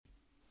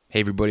Hey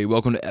everybody,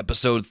 welcome to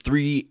episode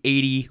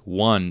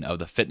 381 of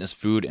the Fitness,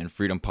 Food, and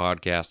Freedom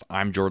Podcast.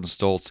 I'm Jordan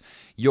Stoltz,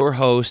 your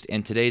host,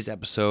 and today's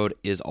episode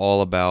is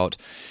all about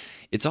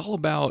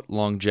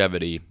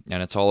longevity,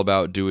 and it's all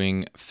about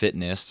doing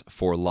fitness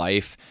for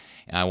life.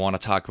 And I want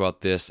to talk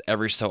about this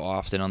every so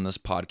often on this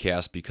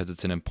podcast because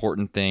it's an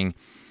important thing,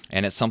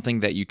 and it's something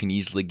that you can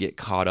easily get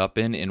caught up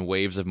in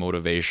waves of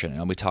motivation.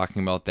 And I'll be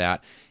talking about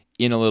that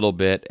in a little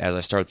bit as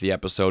I start the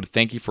episode.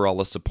 Thank you for all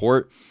the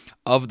support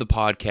of the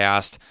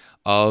podcast,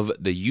 of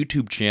the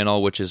YouTube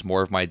channel, which is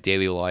more of my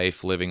daily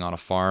life living on a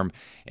farm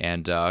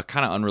and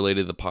kind of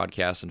unrelated to the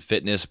podcast and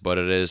fitness, but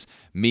it is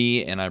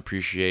me, and I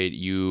appreciate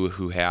you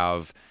who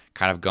have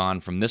kind of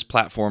gone from this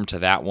platform to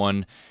that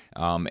one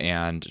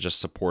and just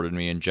supported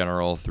me in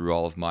general through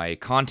all of my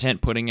content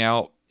putting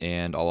out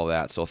and all of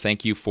that. So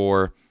thank you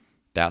for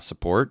that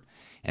support,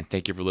 and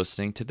thank you for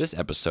listening to this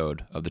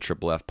episode of the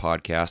Triple F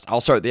Podcast.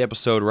 I'll start the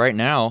episode right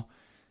now.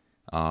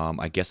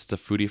 I guess it's a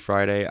Foodie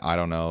Friday. I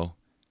don't know.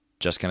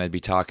 Just going to be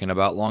talking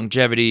about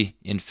longevity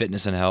in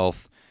fitness and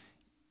health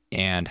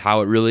and how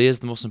it really is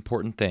the most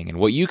important thing and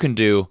what you can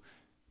do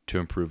to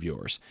improve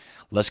yours.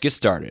 Let's get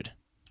started.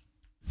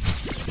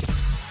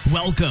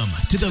 Welcome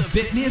to the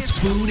Fitness,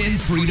 Food, and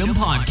Freedom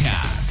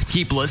Podcast.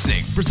 Keep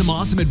listening for some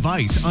awesome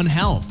advice on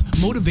health,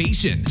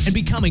 motivation, and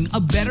becoming a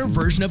better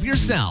version of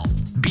yourself.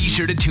 Be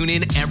sure to tune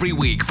in every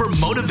week for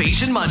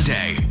Motivation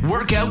Monday,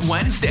 Workout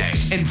Wednesday,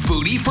 and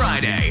Foodie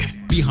Friday.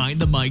 Behind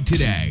the mic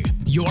today,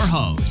 your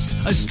host,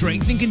 a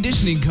strength and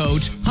conditioning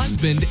coach,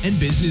 husband, and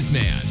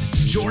businessman,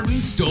 Jordan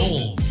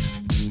Stoltz.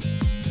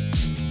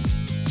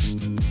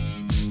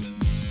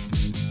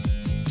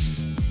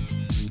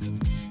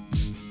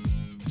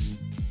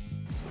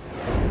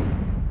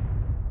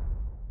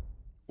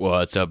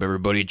 What's up,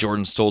 everybody?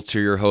 Jordan Stoltz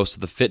here, your host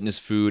of the Fitness,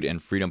 Food,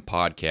 and Freedom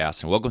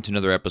Podcast, and welcome to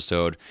another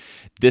episode.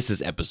 This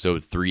is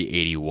episode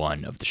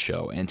 381 of the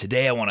show, and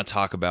today I want to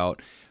talk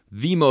about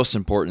the most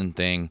important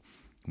thing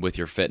with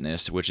your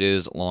fitness, which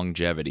is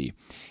longevity.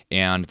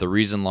 And the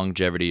reason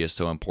longevity is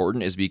so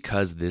important is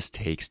because this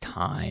takes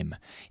time.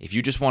 If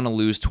you just want to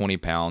lose 20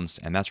 pounds,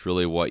 and that's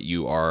really what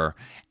you are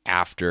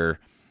after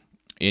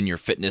in your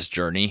fitness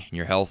journey, in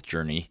your health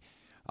journey,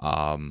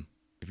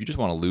 if you just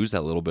want to lose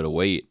that little bit of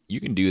weight, you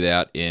can do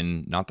that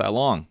in not that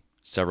long.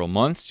 Several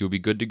months, you'll be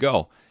good to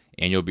go.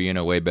 And you'll be in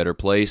a way better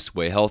place,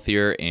 way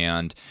healthier.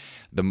 And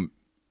the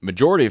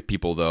majority of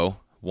people, though,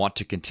 want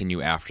to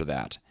continue after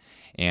that.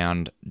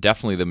 And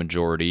definitely the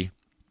majority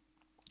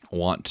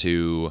want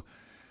to,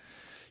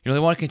 they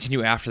want to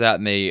continue after that,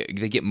 and they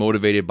get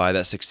motivated by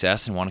that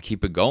success and want to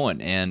keep it going.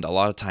 And a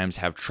lot of times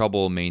have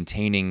trouble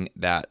maintaining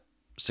that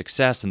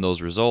success and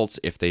those results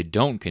if they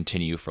don't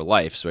continue for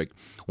life. So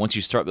once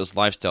you start this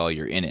lifestyle,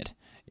 you're in it.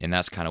 And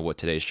that's kind of what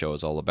today's show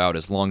is all about,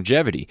 is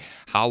longevity.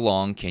 How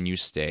long can you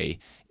stay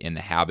in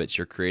the habits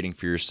you're creating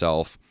for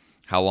yourself?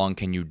 How long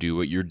can you do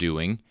what you're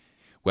doing?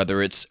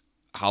 Whether it's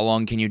how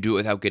long can you do it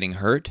without getting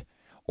hurt,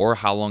 or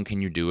how long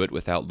can you do it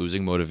without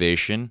losing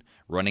motivation,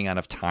 running out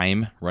of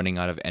time, running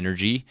out of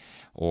energy,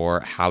 or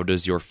how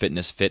does your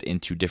fitness fit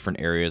into different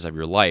areas of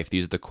your life?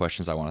 These are the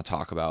questions I want to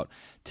talk about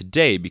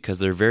today because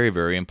they're very,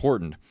 very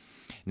important.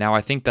 Now,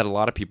 I think that a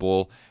lot of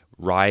people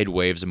ride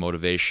waves of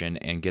motivation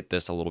and get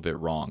this a little bit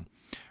wrong,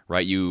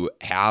 right? You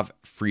have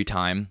free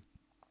time.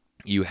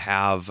 You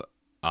have,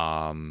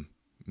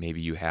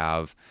 maybe you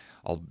have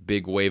a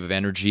big wave of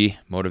energy,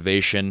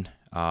 motivation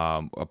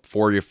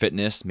for your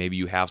fitness. Maybe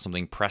you have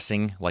something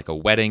pressing like a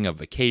wedding, a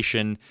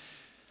vacation,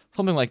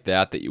 something like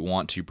that you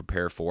want to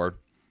prepare for,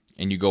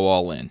 and you go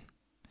all in.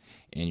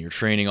 And you're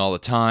training all the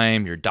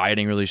time, you're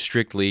dieting really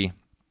strictly.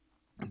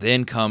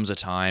 Then comes a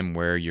time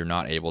where you're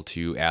not able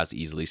to as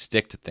easily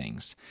stick to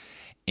things,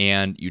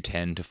 and you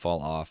tend to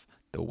fall off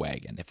the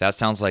wagon. If that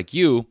sounds like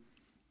you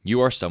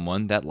are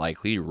someone that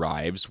likely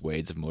rides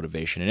waves of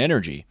motivation and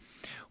energy,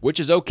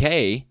 which is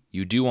okay.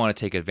 You do want to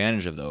take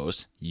advantage of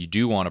those. You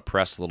do want to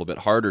press a little bit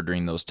harder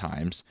during those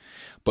times,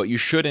 but you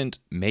shouldn't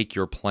make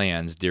your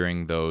plans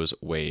during those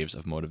waves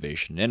of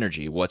motivation and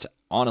energy. What's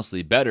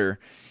honestly better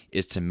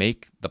is to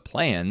make the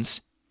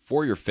plans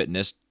for your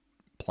fitness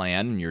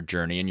plan and your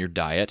journey and your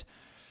diet.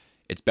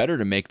 It's better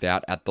to make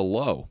that at the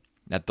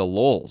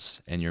lulls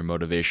in your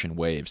motivation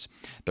waves.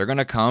 They're going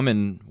to come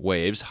in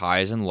waves,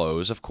 highs and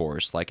lows, of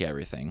course, like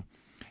everything.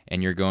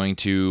 And you're going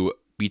to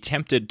be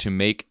tempted to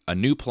make a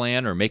new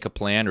plan or make a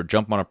plan or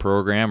jump on a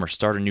program or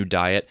start a new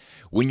diet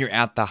when you're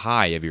at the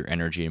high of your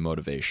energy and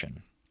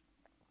motivation.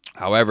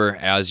 However,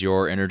 as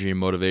your energy and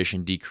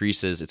motivation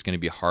decreases, it's going to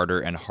be harder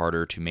and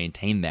harder to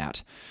maintain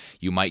that.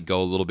 You might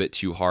go a little bit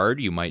too hard.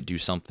 You might do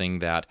something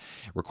that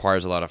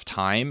requires a lot of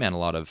time and a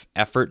lot of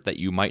effort that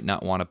you might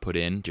not want to put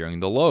in during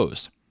the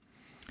lows.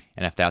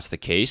 And if that's the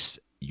case,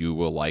 you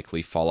will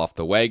likely fall off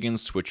the wagon,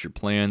 switch your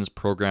plans,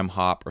 program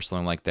hop, or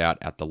something like that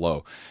at the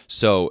low.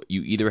 So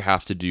you either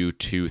have to do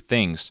two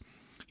things.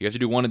 You have to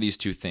do one of these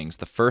two things.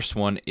 The first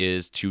one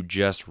is to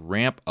just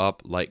ramp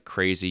up like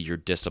crazy your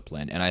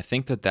discipline. And I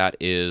think that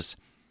is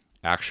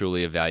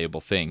actually a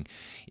valuable thing.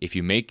 If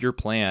you make your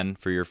plan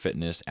for your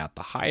fitness at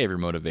the high of your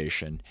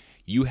motivation,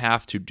 you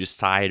have to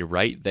decide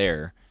right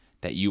there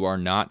that you are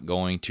not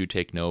going to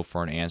take no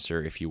for an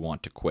answer if you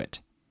want to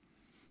quit.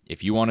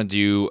 If you want to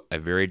do a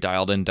very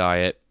dialed-in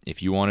diet,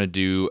 if you want to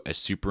do a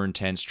super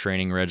intense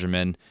training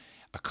regimen,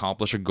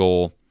 accomplish a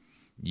goal,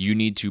 you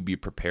need to be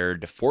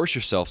prepared to force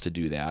yourself to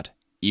do that,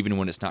 even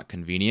when it's not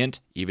convenient,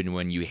 even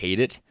when you hate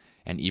it,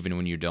 and even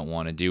when you don't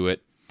want to do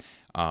it,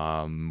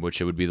 which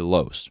it would be the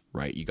lows,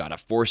 right? You got to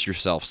force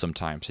yourself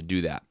sometimes to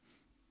do that.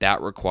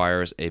 That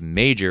requires a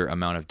major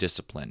amount of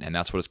discipline, and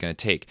that's what it's going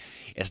to take.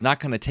 It's not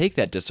going to take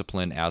that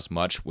discipline as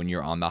much when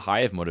you're on the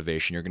high of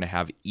motivation. You're going to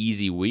have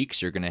easy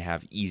weeks. You're going to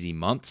have easy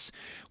months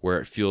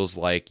where it feels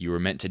like you were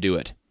meant to do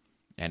it,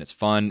 and it's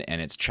fun, and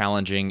it's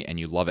challenging, and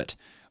you love it.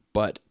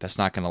 But that's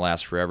not going to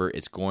last forever.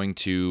 It's going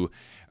to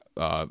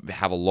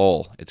have a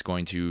lull. It's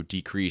going to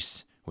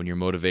decrease. When your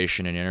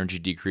motivation and energy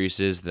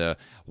decreases, the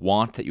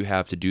want that you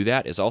have to do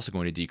that is also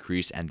going to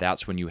decrease, and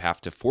that's when you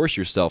have to force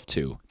yourself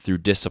to through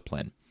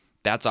discipline.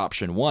 That's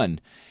option one.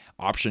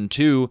 Option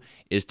two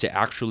is to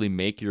actually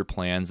make your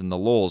plans in the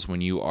lulls when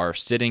you are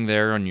sitting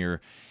there on your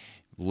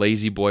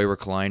lazy boy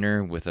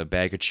recliner with a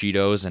bag of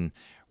Cheetos and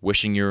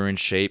wishing you were in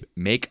shape.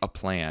 Make a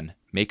plan.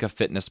 Make a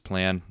fitness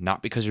plan,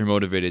 not because you're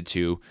motivated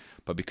to,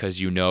 but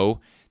because you know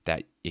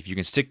that if you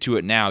can stick to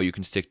it now, you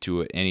can stick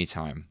to it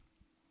anytime,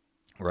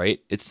 right?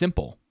 It's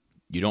simple.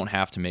 You don't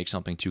have to make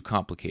something too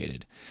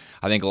complicated.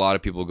 I think a lot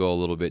of people go a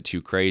little bit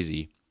too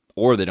crazy,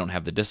 or they don't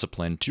have the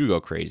discipline to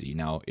go crazy.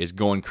 Now, is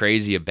going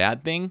crazy a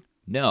bad thing?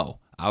 No.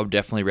 I would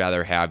definitely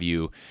rather have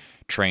you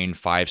train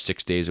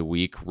 5-6 days a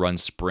week, run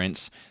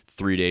sprints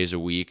 3 days a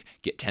week,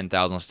 get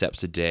 10,000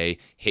 steps a day,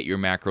 hit your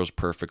macros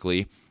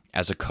perfectly.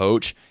 As a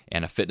coach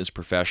and a fitness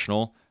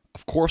professional,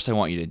 of course I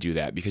want you to do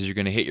that because you're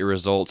going to hit your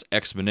results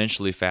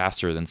exponentially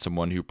faster than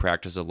someone who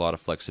practices a lot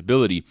of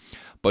flexibility.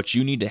 But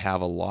you need to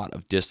have a lot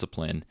of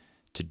discipline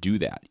to do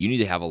that. You need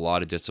to have a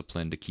lot of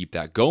discipline to keep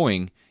that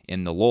going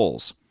in the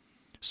lulls.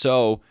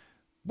 So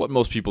what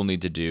most people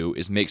need to do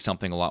is make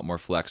something a lot more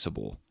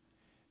flexible.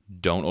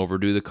 Don't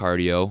overdo the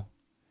cardio.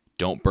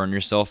 Don't burn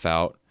yourself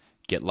out.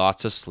 Get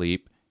lots of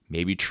sleep.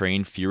 Maybe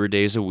train fewer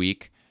days a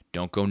week.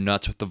 Don't go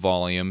nuts with the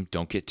volume.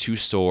 Don't get too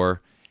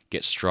sore.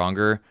 Get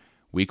stronger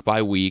week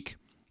by week.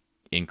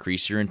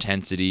 Increase your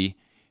intensity.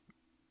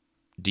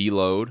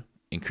 Deload.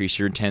 Increase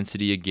your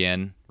intensity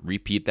again.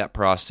 Repeat that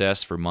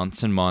process for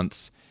months and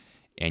months,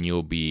 and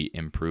you'll be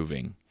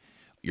improving.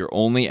 You're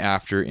only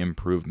after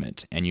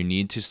improvement, and you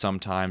need to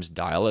sometimes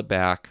dial it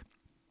back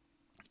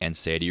and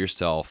say to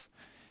yourself,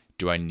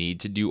 do I need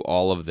to do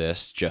all of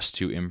this just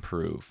to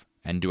improve?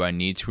 And do I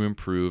need to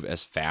improve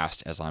as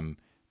fast as I'm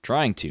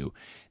trying to?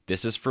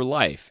 This is for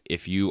life.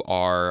 If you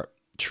are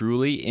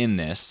truly in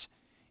this,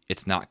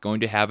 it's not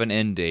going to have an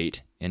end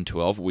date in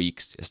 12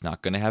 weeks. It's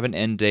not going to have an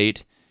end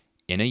date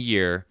in a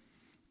year.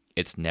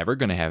 It's never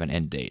going to have an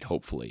end date,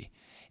 hopefully.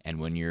 And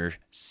when you're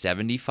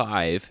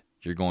 75,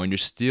 you're going to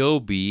still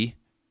be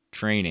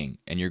training,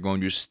 and you're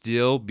going to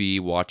still be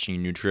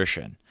watching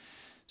nutrition.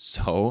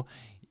 So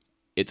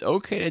it's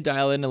okay to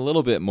dial in a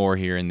little bit more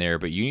here and there,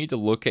 but you need to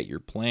look at your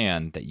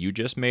plan that you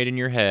just made in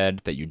your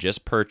head, that you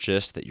just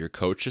purchased, that your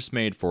coach just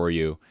made for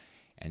you,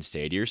 and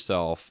say to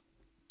yourself,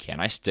 can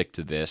I stick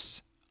to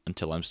this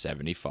until I'm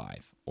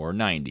 75 or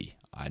 90?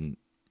 I'm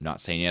not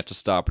saying you have to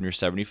stop when you're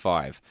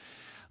 75,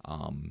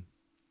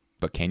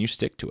 but can you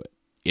stick to it?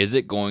 Is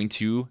it going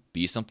to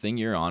be something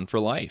you're on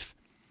for life?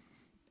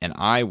 And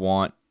I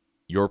want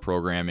your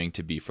programming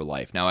to be for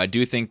life. Now, I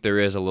do think there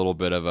is a little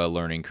bit of a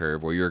learning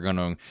curve where you're going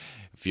to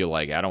feel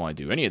like, I don't want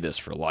to do any of this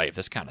for life.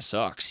 This kind of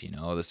sucks.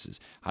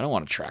 I don't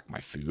want to track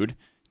my food.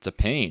 It's a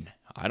pain.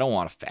 I don't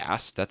want to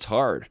fast. That's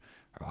hard.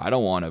 Or I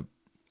don't want to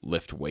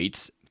lift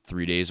weights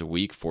 3 days a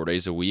week, 4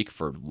 days a week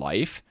for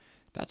life.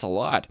 That's a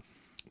lot.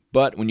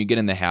 But when you get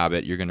in the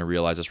habit, you're going to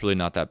realize it's really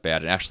not that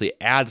bad. It actually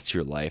adds to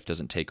your life,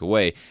 doesn't take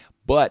away.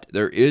 But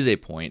there is a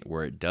point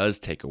where it does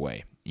take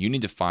away. You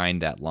need to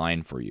find that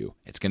line for you.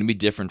 It's going to be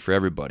different for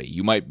everybody.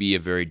 You might be a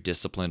very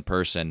disciplined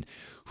person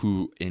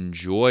who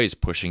enjoys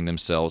pushing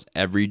themselves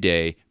every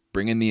day,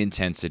 bringing the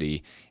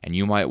intensity, and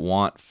you might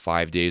want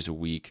 5 days a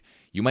week.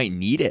 You might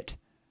need it.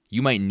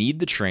 You might need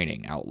the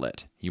training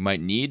outlet. You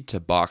might need to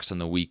box on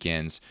the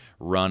weekends,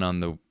 run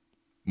on the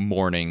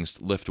mornings,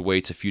 lift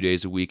weights a few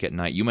days a week at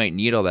night. You might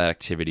need all that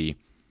activity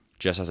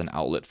just as an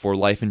outlet for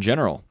life in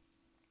general.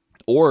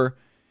 Or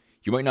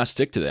you might not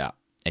stick to that.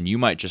 And you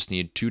might just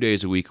need 2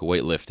 days a week of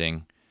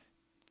weightlifting,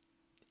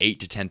 8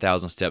 to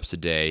 10,000 steps a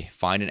day,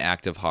 find an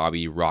active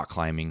hobby, rock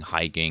climbing,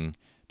 hiking,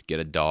 get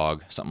a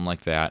dog, something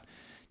like that,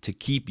 to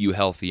keep you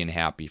healthy and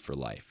happy for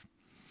life.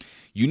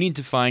 You need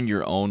to find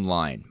your own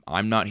line.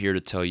 I'm not here to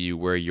tell you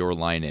where your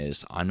line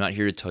is. I'm not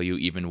here to tell you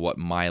even what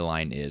my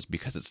line is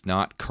because it's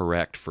not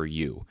correct for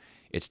you.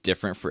 It's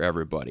different for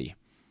everybody.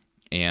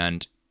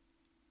 And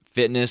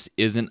fitness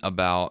isn't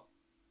about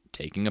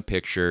taking a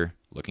picture,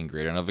 looking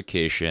great on a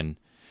vacation,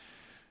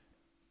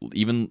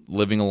 even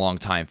living a long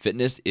time.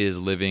 Fitness is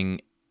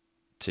living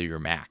to your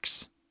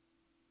max.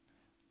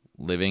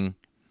 Living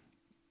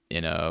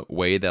in a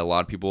way that a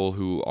lot of people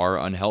who are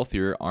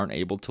unhealthier aren't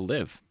able to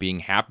live, being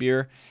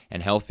happier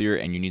and healthier.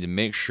 And you need to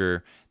make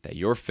sure that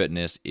your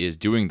fitness is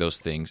doing those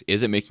things.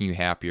 Is it making you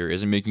happier?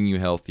 Is it making you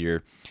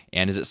healthier?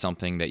 And is it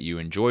something that you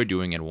enjoy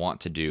doing and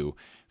want to do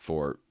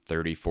for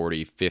 30,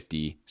 40,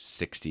 50,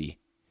 60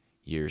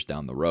 years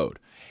down the road?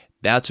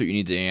 That's what you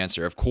need to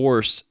answer. Of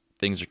course,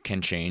 things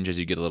can change as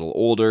you get a little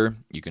older.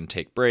 You can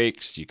take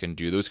breaks. You can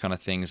do those kind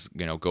of things,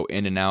 go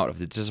in and out of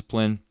the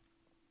discipline.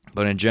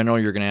 But in general,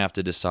 you're going to have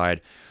to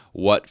decide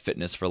what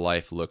fitness for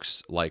life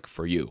looks like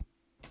for you.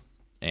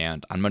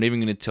 And I'm not even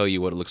going to tell you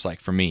what it looks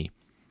like for me,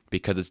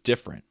 because it's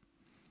different.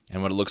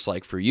 And what it looks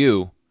like for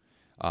you,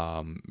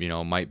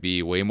 might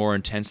be way more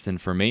intense than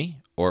for me,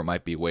 or it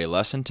might be way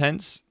less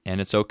intense, and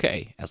it's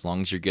okay. As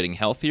long as you're getting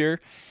healthier,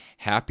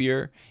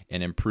 happier,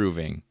 and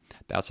improving.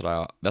 That's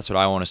what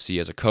I want to see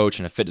as a coach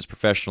and a fitness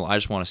professional. I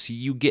just want to see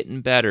you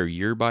getting better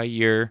year by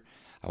year.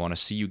 I want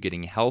to see you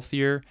getting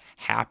healthier,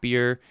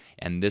 happier,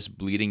 and this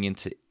bleeding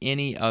into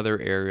any other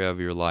area of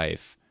your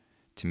life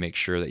to make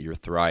sure that you're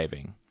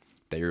thriving,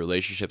 that your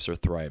relationships are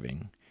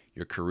thriving,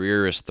 your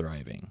career is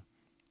thriving.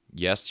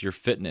 Yes, your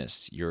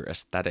fitness, your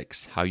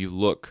aesthetics, how you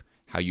look,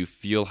 how you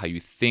feel, how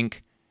you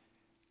think,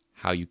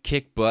 how you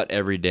kick butt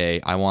every day.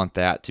 I want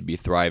that to be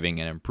thriving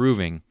and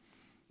improving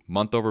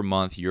month over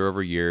month, year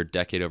over year,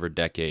 decade over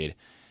decade,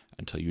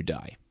 until you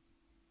die.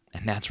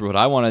 And that's what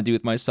I want to do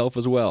with myself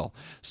as well.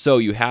 So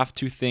you have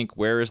to think,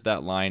 where is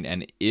that line,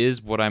 and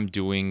is what I'm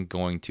doing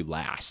going to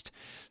last?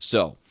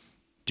 So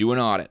do an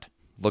audit.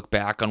 Look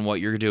back on what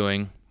you're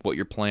doing, what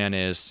your plan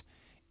is,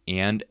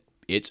 and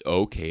it's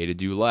okay to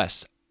do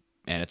less,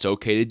 and it's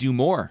okay to do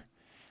more.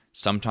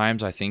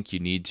 Sometimes I think you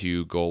need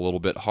to go a little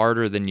bit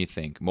harder than you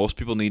think. Most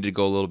people need to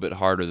go a little bit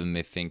harder than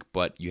they think,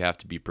 but you have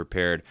to be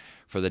prepared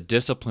for the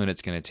discipline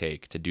it's going to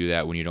take to do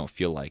that when you don't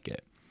feel like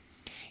it.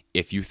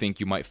 If you think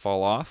you might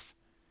fall off,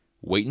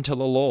 wait until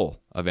the lull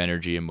of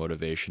energy and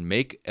motivation.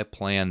 Make a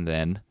plan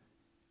then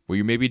where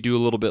you maybe do a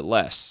little bit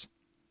less.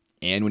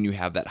 And when you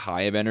have that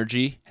high of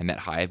energy and that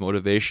high of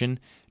motivation,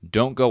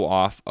 don't go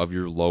off of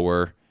your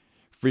lower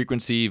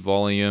frequency,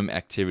 volume,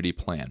 activity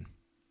plan.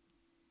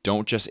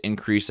 Don't just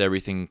increase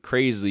everything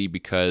crazily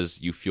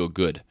because you feel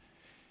good.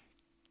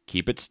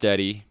 Keep it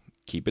steady,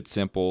 keep it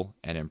simple,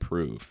 and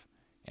improve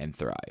and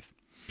thrive.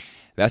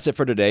 That's it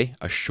for today.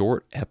 A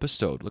short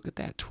episode. Look at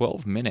that,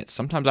 12 minutes.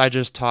 Sometimes I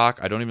just talk.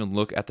 I don't even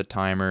look at the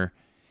timer,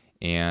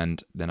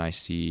 and then I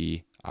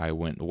see I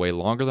went way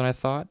longer than I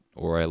thought,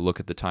 or I look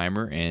at the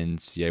timer and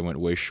see I went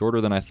way shorter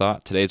than I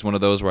thought. Today's one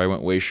of those where I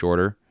went way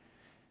shorter,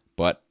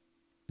 but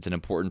it's an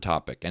important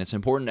topic, and it's an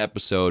important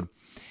episode,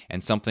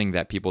 and something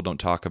that people don't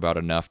talk about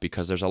enough,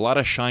 because there's a lot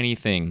of shiny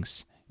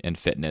things in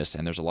fitness,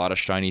 and there's a lot of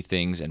shiny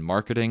things in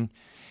marketing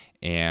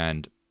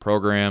and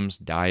programs,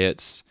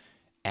 diets,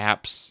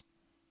 apps,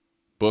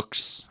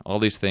 books. All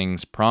these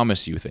things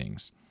promise you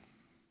things,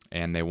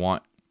 and they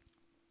want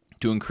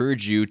to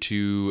encourage you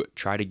to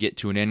try to get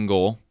to an end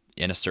goal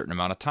in a certain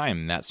amount of time.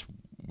 And that's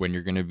when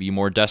you're going to be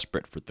more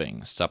desperate for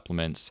things: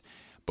 supplements,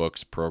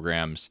 books,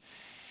 programs,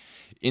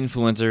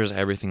 influencers,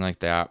 everything like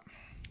that.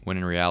 When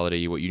in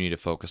reality, what you need to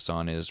focus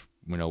on is,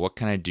 what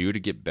can I do to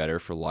get better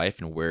for life,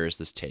 and where is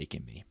this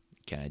taking me?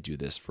 Can I do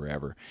this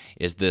forever?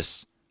 Is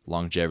this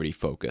longevity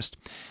focused?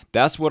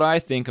 That's what I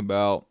think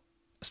about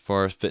as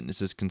far as fitness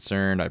is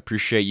concerned. I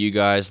appreciate you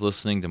guys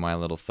listening to my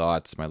little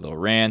thoughts, my little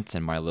rants,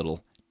 and my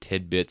little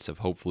tidbits of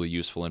hopefully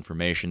useful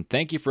information.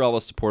 Thank you for all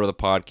the support of the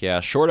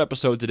podcast. Short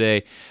episode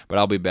today, but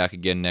I'll be back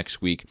again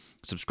next week.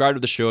 Subscribe to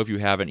the show if you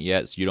haven't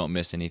yet so you don't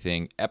miss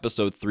anything.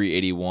 Episode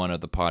 381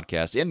 of the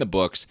podcast in the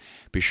books.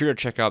 Be sure to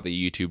check out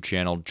the YouTube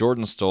channel,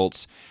 Jordan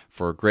Stoltz,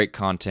 for great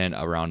content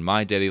around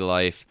my daily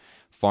life,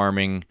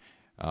 farming,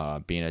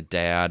 being a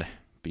dad,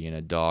 being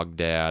a dog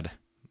dad,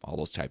 all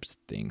those types of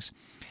things.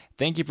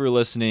 Thank you for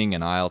listening,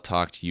 and I'll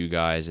talk to you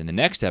guys in the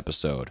next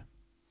episode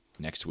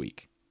next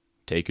week.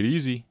 Take it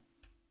easy.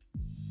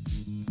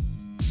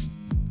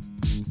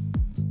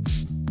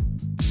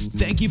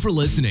 Thank you for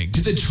listening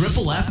to the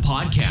Triple F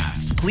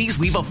Podcast. Please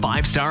leave a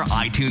 5-star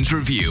iTunes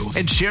review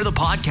and share the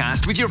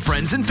podcast with your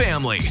friends and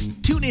family.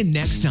 Tune in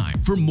next time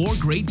for more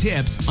great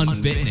tips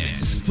on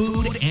fitness,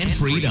 food, and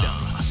freedom.